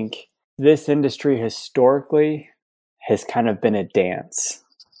 I think this industry historically has kind of been a dance.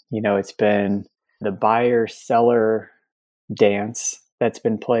 It's been the buyer-seller dance that's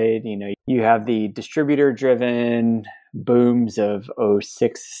been played. You have the distributor-driven booms of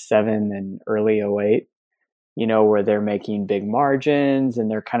 06, 07, and early 08, where they're making big margins and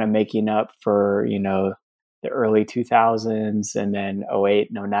they're kind of making up for, the early 2000s, and then 08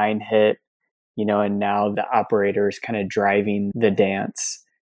 and 09 hit, and now the operator is kind of driving the dance,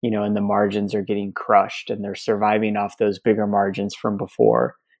 and the margins are getting crushed and they're surviving off those bigger margins from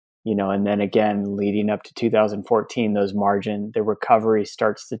before, and then again, leading up to 2014, the recovery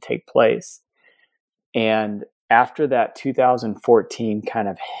starts to take place. And after that 2014 kind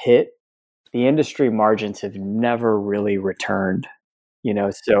of hit, the industry margins have never really returned,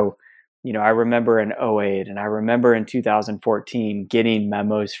 so, I remember in 08 and I remember in 2014 getting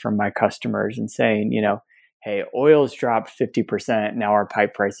memos from my customers and saying, hey, oil's dropped 50%. Now our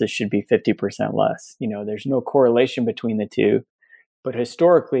pipe prices should be 50% less. There's no correlation between the two, but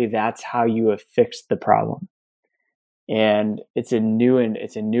historically that's how you have fixed the problem. And it's a new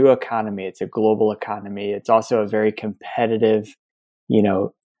economy. It's a global economy. It's also a very competitive,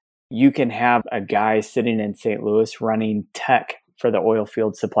 you can have a guy sitting in St. Louis running tech for the oil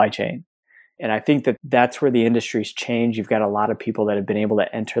field supply chain. And I think that that's where the industry's changed. You've got a lot of people that have been able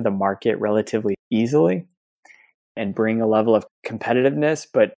to enter the market relatively easily and bring a level of competitiveness,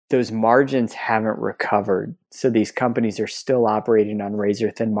 but those margins haven't recovered. So these companies are still operating on razor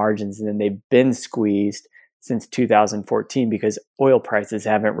thin margins, and then they've been squeezed since 2014 because oil prices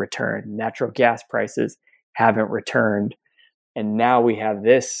haven't returned, natural gas prices haven't returned. And now we have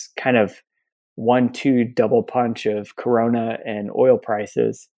this kind of 1-2 double punch of Corona and oil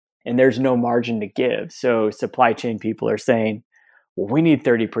prices, and there's no margin to give. So supply chain people are saying, well, we need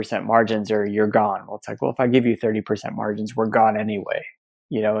 30% margins or you're gone. Well, it's like, well, if I give you 30% margins, we're gone anyway,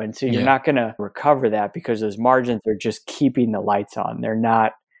 and so you're not going to recover that because those margins are just keeping the lights on. They're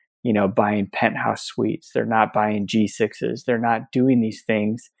not, buying penthouse suites. They're not buying G6s. They're not doing these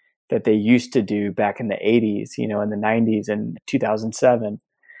things that they used to do back in the 80s, in the 90s and 2007.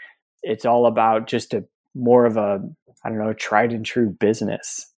 It's all about just more of a tried and true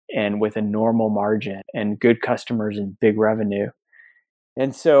business and with a normal margin and good customers and big revenue.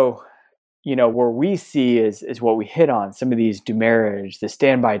 And so, where we see is what we hit on, some of these demurrage, the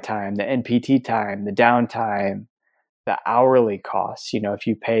standby time, the NPT time, the downtime, the hourly costs, if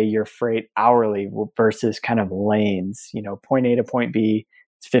you pay your freight hourly versus kind of lanes, point A to point B,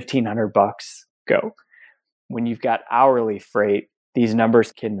 it's $1,500, go. When you've got hourly freight, these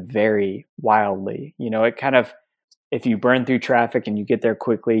numbers can vary wildly. It kind of, if you burn through traffic and you get there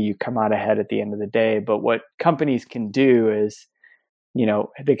quickly, you come out ahead at the end of the day. But what companies can do is,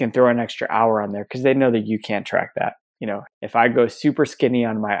 they can throw an extra hour on there because they know that you can't track that. If I go super skinny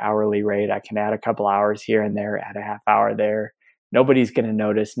on my hourly rate, I can add a couple hours here and there, add a half hour there. Nobody's going to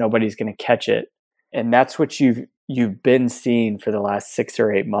notice. Nobody's going to catch it. And that's what you've been seeing for the last 6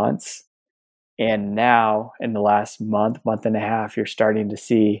 or 8 months. And now in the last month and a half, you're starting to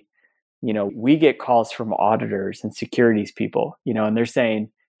see, we get calls from auditors and securities people, and they're saying,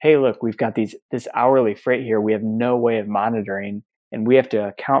 hey, look, we've got this hourly freight here. We have no way of monitoring, and we have to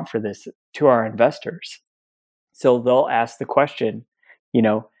account for this to our investors. So they'll ask the question,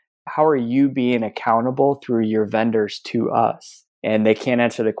 how are you being accountable through your vendors to us? And they can't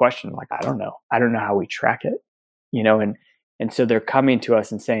answer the question. Like, I don't know. I don't know how we track it, and so they're coming to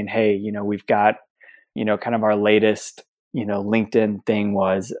us and saying, hey, we've got, kind of our latest, LinkedIn thing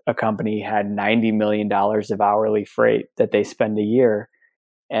was a company had $90 million of hourly freight that they spend a year.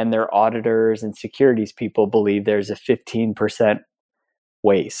 And their auditors and securities people believe there's a 15%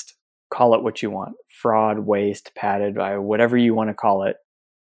 waste. Call it what you want, fraud, waste, padded, whatever you want to call it.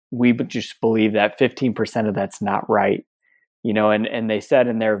 We just believe that 15% of that's not right. And they said,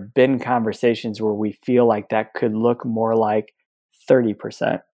 and there have been conversations where we feel like that could look more like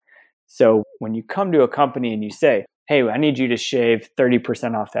 30%. So when you come to a company and you say, hey, I need you to shave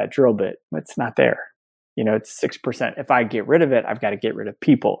 30% off that drill bit, it's not there. It's 6%. If I get rid of it, I've got to get rid of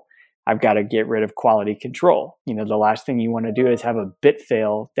people. I've got to get rid of quality control. The last thing you want to do is have a bit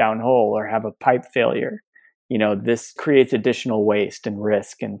fail downhole or have a pipe failure. This creates additional waste and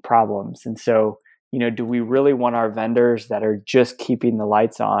risk and problems. And so, do we really want our vendors that are just keeping the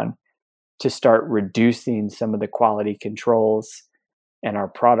lights on to start reducing some of the quality controls and our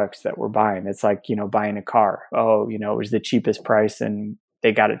products that we're buying? It's like, buying a car. Oh, it was the cheapest price and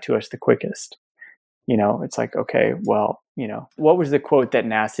they got it to us the quickest. It's like, okay, well, what was the quote that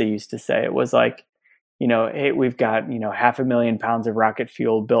NASA used to say? It was like, hey, we've got, 500,000 pounds of rocket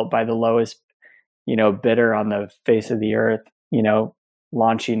fuel built by the lowest, bidder on the face of the earth,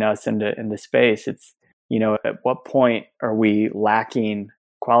 launching us into space. It's, at what point are we lacking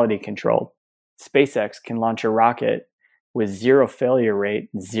quality control? SpaceX can launch a rocket with 0 failure rate,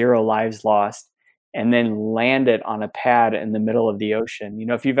 0 lives lost, and then land it on a pad in the middle of the ocean.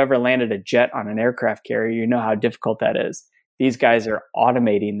 If you've ever landed a jet on an aircraft carrier, you know how difficult that is. These guys are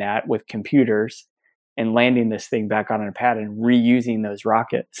automating that with computers and landing this thing back on a pad and reusing those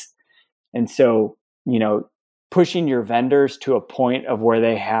rockets. And so, pushing your vendors to a point of where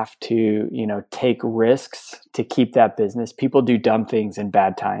they have to, take risks to keep that business. People do dumb things in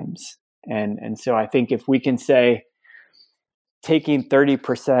bad times. And so I think if we can say, taking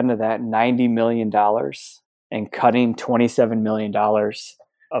 30% of that $90 million and cutting $27 million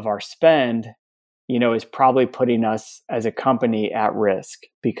of our spend, is probably putting us as a company at risk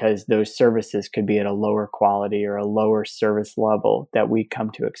because those services could be at a lower quality or a lower service level that we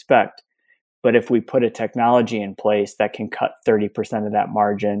come to expect. But if we put a technology in place that can cut 30% of that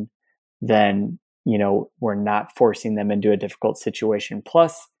margin, then, we're not forcing them into a difficult situation.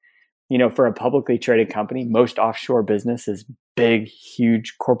 Plus, for a publicly traded company, most offshore business is big,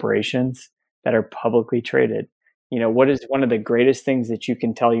 huge corporations that are publicly traded. What is one of the greatest things that you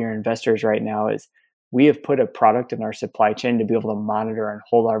can tell your investors right now is we have put a product in our supply chain to be able to monitor and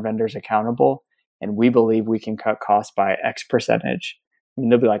hold our vendors accountable. And we believe we can cut costs by X percentage.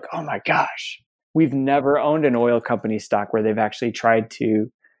 They'll be like, oh my gosh, we've never owned an oil company stock where they've actually tried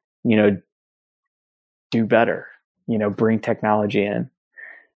to, do better, bring technology in.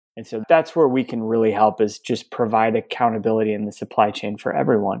 And so that's where we can really help is just provide accountability in the supply chain for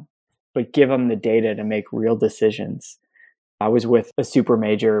everyone, but give them the data to make real decisions. I was with a super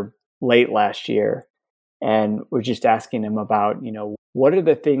major late last year and was just asking them about, what are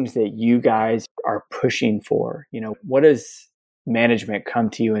the things that you guys are pushing for? What does management come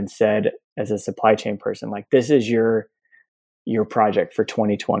to you and said as a supply chain person, like, this is your project for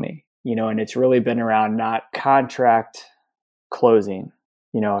 2020, and it's really been around not contract closing.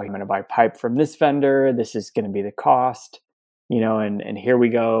 I'm going to buy pipe from this vendor. This is going to be the cost, and here we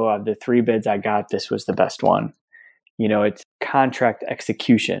go. Of the 3 bids I got, this was the best one. It's contract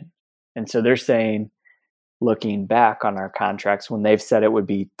execution. And so they're saying, looking back on our contracts, when they've said it would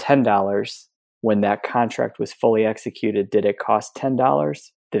be $10, when that contract was fully executed, did it cost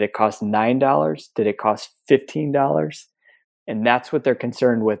 $10? Did it cost $9? Did it cost $15? And that's what they're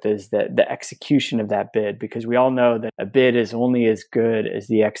concerned with, is that the execution of that bid, because we all know that a bid is only as good as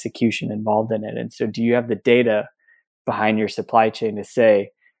the execution involved in it. And so do you have the data behind your supply chain to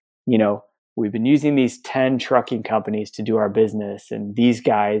say, we've been using these 10 trucking companies to do our business, and these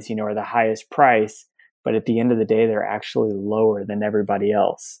guys, are the highest price, but at the end of the day, they're actually lower than everybody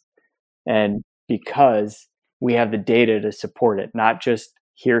else. And because we have the data to support it, not just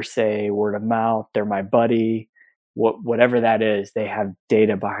hearsay, word of mouth, they're my buddy, whatever that is, they have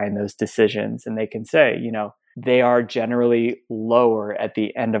data behind those decisions, and they can say, they are generally lower at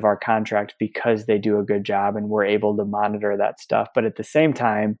the end of our contract because they do a good job, and we're able to monitor that stuff. But at the same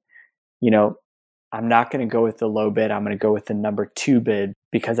time, I'm not going to go with the low bid. I'm going to go with the number 2 bid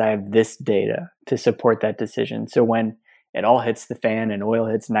because I have this data to support that decision. So when it all hits the fan and oil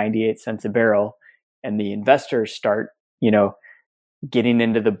hits 98 cents a barrel, and the investors start, getting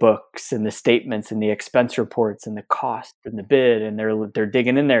into the books and the statements and the expense reports and the cost and the bid, and they're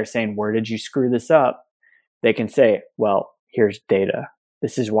digging in there saying, where did you screw this up? They can say, well, here's data.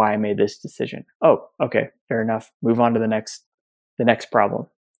 This is why I made this decision. Oh, okay, fair enough. Move on to the next problem.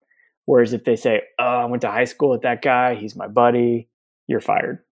 Whereas if they say, oh, I went to high school with that guy, he's my buddy, you're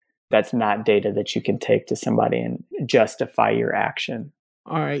fired. That's not data that you can take to somebody and justify your action.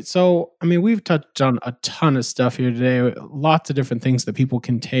 All right. So, we've touched on a ton of stuff here today, lots of different things that people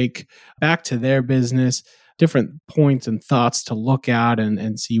can take back to their business, different points and thoughts to look at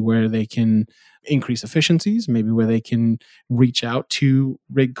and see where they can increase efficiencies, maybe where they can reach out to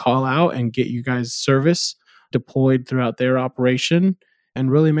Rig Call Out and get you guys service deployed throughout their operation and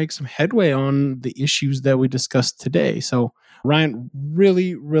really make some headway on the issues that we discussed today. So, Ryan,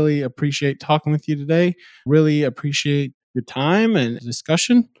 really, really appreciate talking with you today. Really appreciate your time and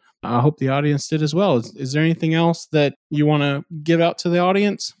discussion. I hope the audience did as well. Is there anything else that you want to give out to the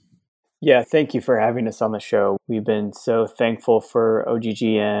audience? Yeah, thank you for having us on the show. We've been so thankful for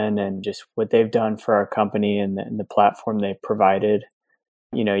OGGN and just what they've done for our company and the platform they've provided.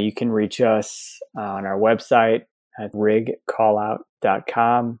 You can reach us on our website at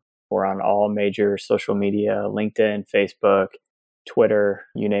rigcallout.com or on all major social media, LinkedIn, Facebook, Twitter,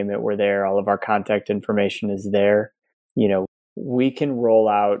 you name it, we're there. All of our contact information is there. We can roll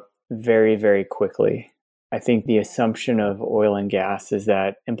out very, very quickly. I think the assumption of oil and gas is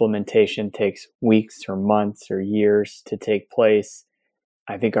that implementation takes weeks or months or years to take place.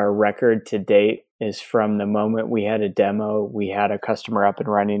 I think our record to date is from the moment we had a demo, we had a customer up and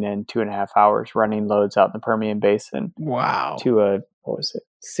running in 2.5 hours, running loads out in the Permian Basin. Wow. To a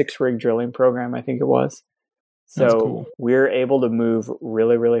 6-rig drilling program, I think it was. That's So cool. We're able to move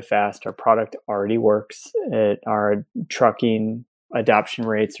really, really fast. Our product already works. Our trucking adoption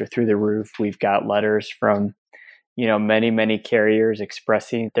rates are through the roof. We've got letters from, many, many carriers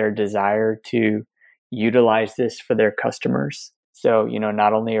expressing their desire to utilize this for their customers. So,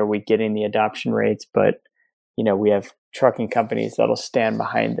 not only are we getting the adoption rates, but, we have trucking companies that'll stand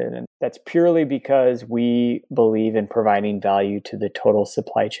behind it. And that's purely because we believe in providing value to the total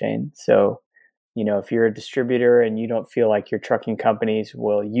supply chain. So, if you're a distributor and you don't feel like your trucking companies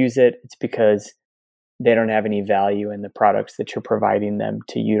will use it, it's because they don't have any value in the products that you're providing them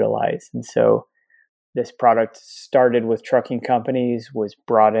to utilize. And so this product started with trucking companies, was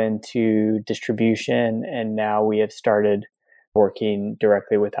brought into distribution, and now we have started working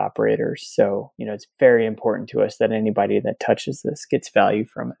directly with operators. So, it's very important to us that anybody that touches this gets value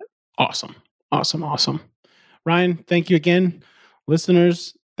from it. Awesome. Ryan, thank you again.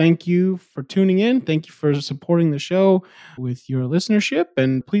 Listeners, thank you for tuning in. Thank you for supporting the show with your listenership.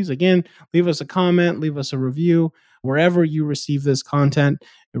 And please, again, leave us a comment, leave us a review wherever you receive this content.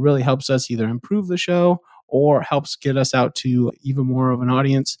 It really helps us either improve the show or helps get us out to even more of an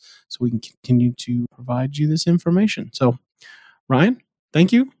audience so we can continue to provide you this information. So, Ryan,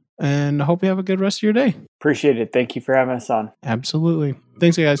 thank you. And I hope you have a good rest of your day. Appreciate it. Thank you for having us on. Absolutely.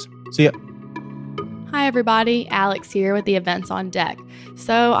 Thanks, guys. See ya. Hi, everybody. Alex here with the Events on Deck.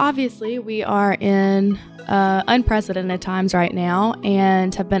 So obviously we are in unprecedented times right now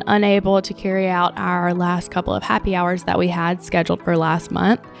and have been unable to carry out our last couple of happy hours that we had scheduled for last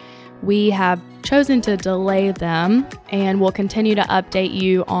month. We have chosen to delay them and we'll continue to update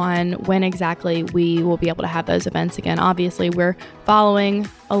you on when exactly we will be able to have those events again. Obviously, we're following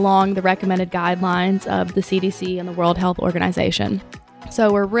along the recommended guidelines of the CDC and the World Health Organization.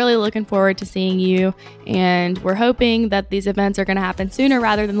 So we're really looking forward to seeing you, and we're hoping that these events are going to happen sooner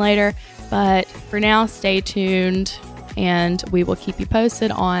rather than later. But for now, stay tuned, and we will keep you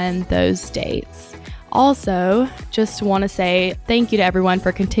posted on those dates. Also, just want to say thank you to everyone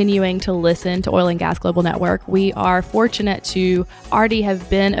for continuing to listen to Oil and Gas Global Network. We are fortunate to already have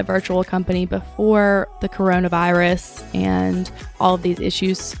been a virtual company before the coronavirus and all of these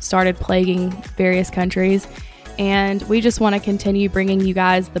issues started plaguing various countries. And we just want to continue bringing you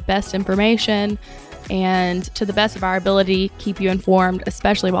guys the best information and, to the best of our ability, keep you informed,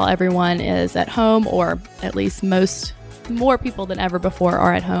 especially while everyone is at home, or at least more people than ever before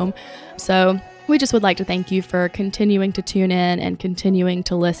are at home. So we just would like to thank you for continuing to tune in and continuing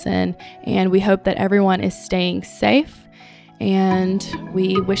to listen. And we hope that everyone is staying safe. And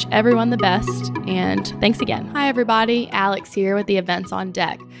we wish everyone the best. And thanks again. Hi, everybody. Alex here with the Events on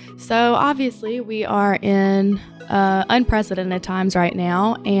Deck. So obviously we are in unprecedented times right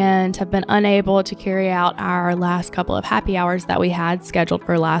now and have been unable to carry out our last couple of happy hours that we had scheduled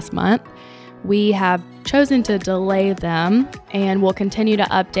for last month. We have chosen to delay them, and we'll continue to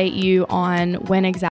update you on when exactly